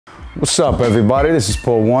What's up, everybody? This is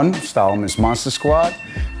Poe-One, Styleman's Monster Squad,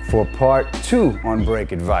 for part 2 on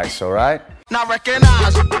break advice, all right? Not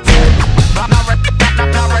recognize. Not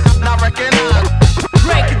recognize.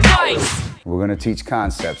 Break advice. We're gonna teach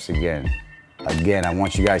concepts again. Again, I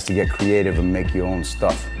want you guys to get creative and make your own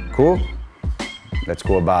stuff. Cool? Let's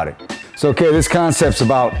go about it. So, okay, this concept's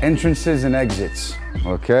about entrances and exits,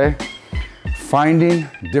 okay? Finding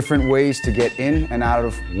different ways to get in and out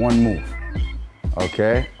of one move,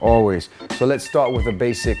 okay? Always. So let's start with a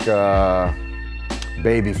basic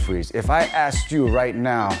baby freeze. If I asked you right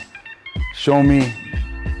now, show me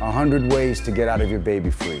 100 ways to get out of your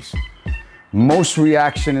baby freeze. Most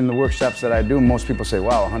reaction in the workshops that I do, most people say,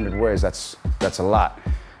 wow, 100 ways, that's a lot.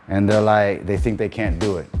 And they're like, they think they can't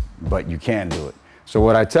do it, but you can do it. So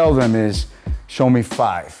what I tell them is, show me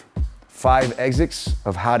 5 exits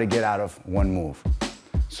of how to get out of one move.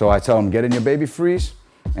 So I tell them, get in your baby freeze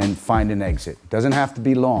and find an exit. Doesn't have to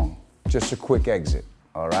be long, just a quick exit,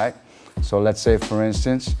 all right? So let's say, for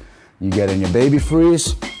instance, you get in your baby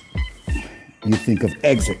freeze, you think of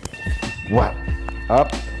exit. What?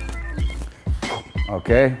 Up.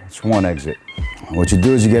 Okay, it's one exit. What you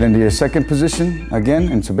do is you get into your second position, again,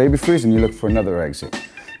 into baby freeze, and you look for another exit.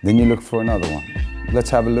 Then you look for another one. Let's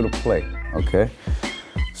have a little play, okay?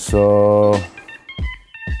 So,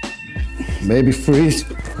 baby freeze.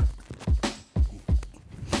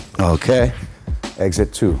 Okay,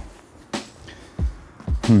 exit 2.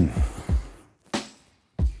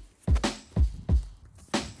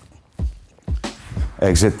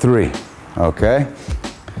 Exit 3, okay?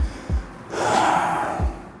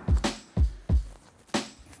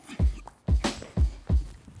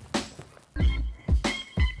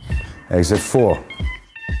 Exit 4.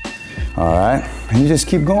 All right, and you just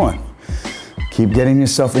keep going. Keep getting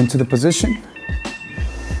yourself into the position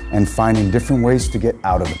and finding different ways to get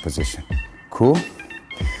out of the position. Cool?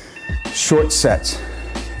 Short sets.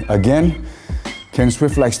 Again, Ken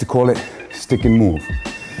Swift likes to call it stick and move.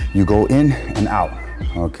 You go in and out,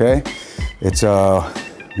 okay? It's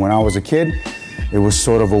when I was a kid, it was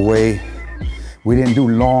sort of a way, we didn't do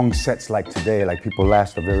long sets like today, like people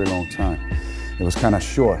last a very long time. It was kind of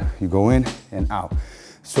short. You go in and out.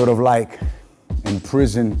 Sort of like in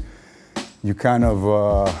prison, you kind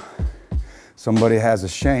of, somebody has a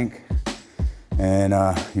shank and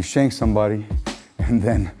you shank somebody and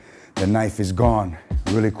then the knife is gone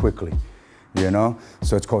really quickly, you know?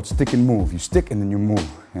 So it's called stick and move. You stick and then you move.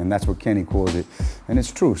 And that's what Kenny calls it. And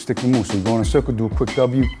it's true, stick and move. So you go in a circle, do a quick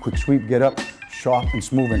W, quick sweep, get up, sharp and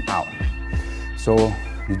smooth and out. So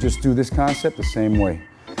you just do this concept the same way.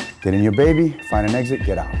 Get in your baby, find an exit,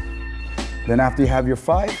 get out. Then after you have your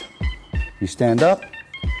 5, you stand up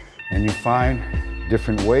and you find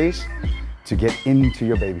different ways to get into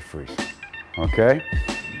your baby freeze, okay?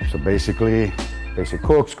 So basically, basic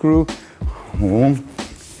corkscrew, boom,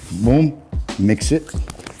 boom, mix it,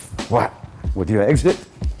 what? With your exit.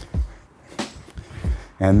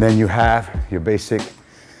 And then you have your basic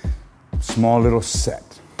small little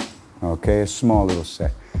set, okay? A small little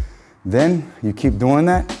set. Then you keep doing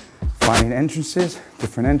that, finding entrances,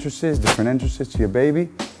 different entrances to your baby.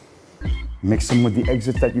 Mix them with the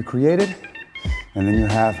exits that you created, and then you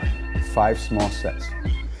have 5 small sets.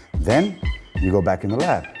 Then you go back in the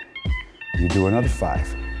lab. You do another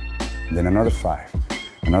 5, then another 5,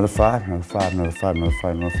 another 5, another 5, another 5, another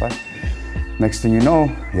 5, another 5. Next thing you know,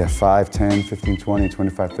 you have 5, 10, 15, 20,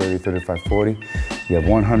 25, 30, 35, 40. You have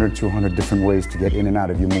 100, 200 different ways to get in and out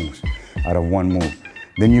of your moves, out of one move.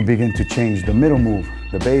 Then you begin to change the middle move,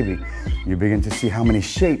 the baby. You begin to see how many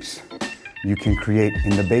shapes you can create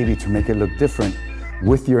in the baby to make it look different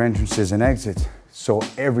with your entrances and exits, so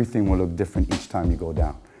everything will look different each time you go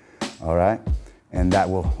down, all right? And that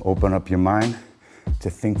will open up your mind to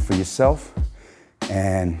think for yourself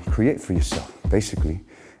and create for yourself, basically,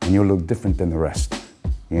 and you'll look different than the rest,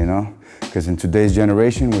 you know? Because in today's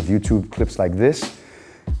generation, with YouTube clips like this,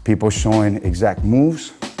 people showing exact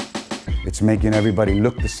moves, it's making everybody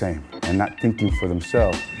look the same and not thinking for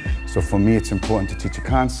themselves. So for me, it's important to teach a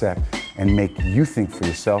concept and make you think for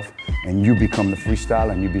yourself, and you become the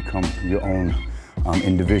freestyle and you become your own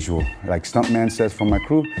individual. Like Stuntman says from my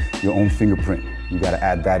crew, your own fingerprint. You gotta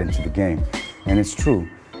add that into the game. And it's true.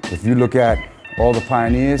 If you look at all the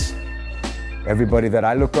pioneers, everybody that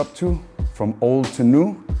I look up to, from old to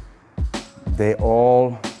new, they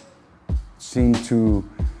all seem to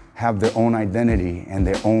have their own identity and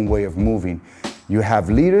their own way of moving. You have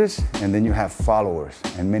leaders and then you have followers,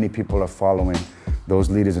 and many people are following those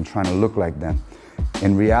leaders and trying to look like them.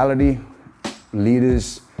 In reality,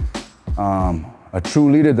 leaders, a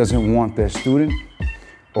true leader doesn't want their student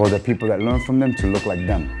or the people that learn from them to look like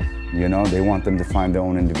them. You know, they want them to find their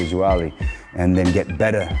own individuality and then get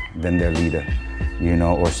better than their leader, you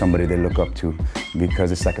know, or somebody they look up to,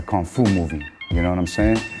 because it's like a kung fu movie. You know what I'm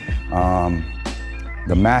saying?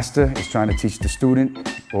 The master is trying to teach the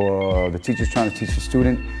student, or the teacher's trying to teach the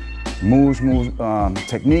student moves,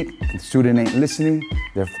 technique. The student ain't listening.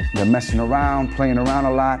 They're messing around, playing around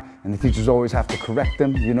a lot, and the teachers always have to correct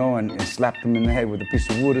them, you know, and slap them in the head with a piece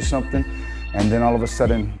of wood or something. And then all of a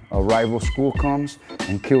sudden, a rival school comes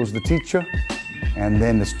and kills the teacher. And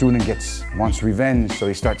then the student wants revenge, so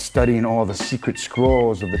he starts studying all the secret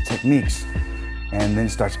scrolls of the techniques, and then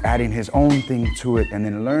starts adding his own thing to it, and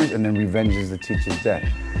then learns, and then revenges the teacher's death.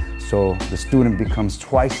 So the student becomes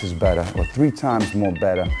twice as better, or 3 times more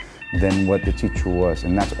better than what the teacher was.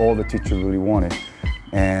 And that's all the teacher really wanted.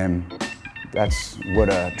 And that's what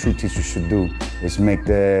a true teacher should do, is make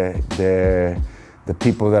the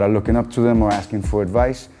people that are looking up to them or asking for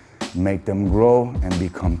advice, make them grow and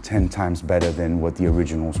become 10 times better than what the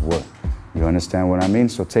originals were. You understand what I mean?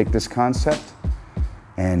 So take this concept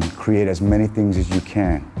and create as many things as you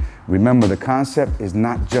can. Remember, the concept is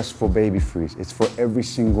not just for baby freeze, it's for every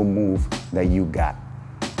single move that you got,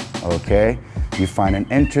 okay? You find an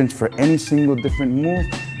entrance for any single different move.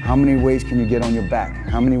 How many ways can you get on your back?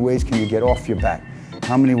 How many ways can you get off your back?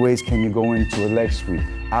 How many ways can you go into a leg sweep,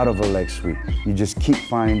 out of a leg sweep? You just keep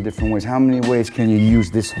finding different ways. How many ways can you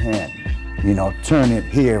use this hand? You know, turn it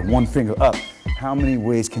here, one finger up. How many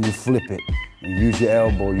ways can you flip it? And use your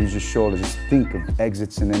elbow, use your shoulder. Just think of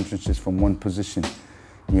exits and entrances from one position,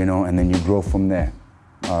 you know, and then you grow from there,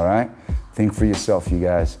 all right? Think for yourself, you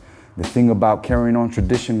guys. The thing about carrying on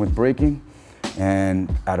tradition with breaking, and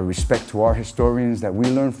out of respect to our historians that we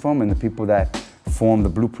learn from and the people that form the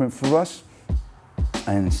blueprint for us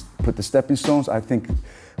and put the stepping stones, I think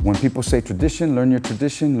when people say tradition, learn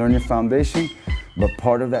your foundation, but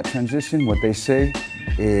part of that transition, what they say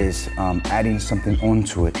is adding something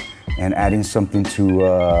onto it, and adding something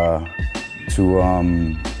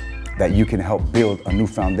that you can help build a new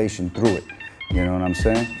foundation through it. You know what I'm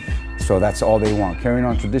saying? So that's all they want. Carrying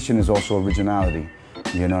on tradition is also originality.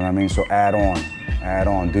 You know what I mean? So add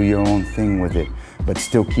on, do your own thing with it, but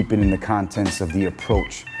still keep it in the contents of the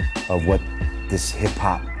approach of what this hip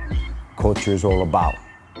hop culture is all about.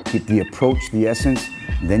 Keep the approach, the essence,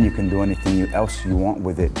 then you can do anything else you want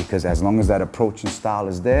with it, because as long as that approach and style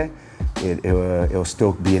is there, it'll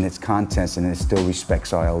still be in its contents, and it still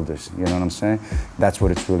respects our elders. You know what I'm saying? That's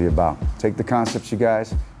what it's really about. Take the concepts, you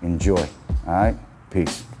guys, enjoy. All right?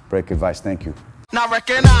 Peace. Break advice. Thank you. Not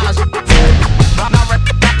recognize. Not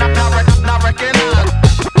recognize.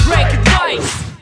 Break advice.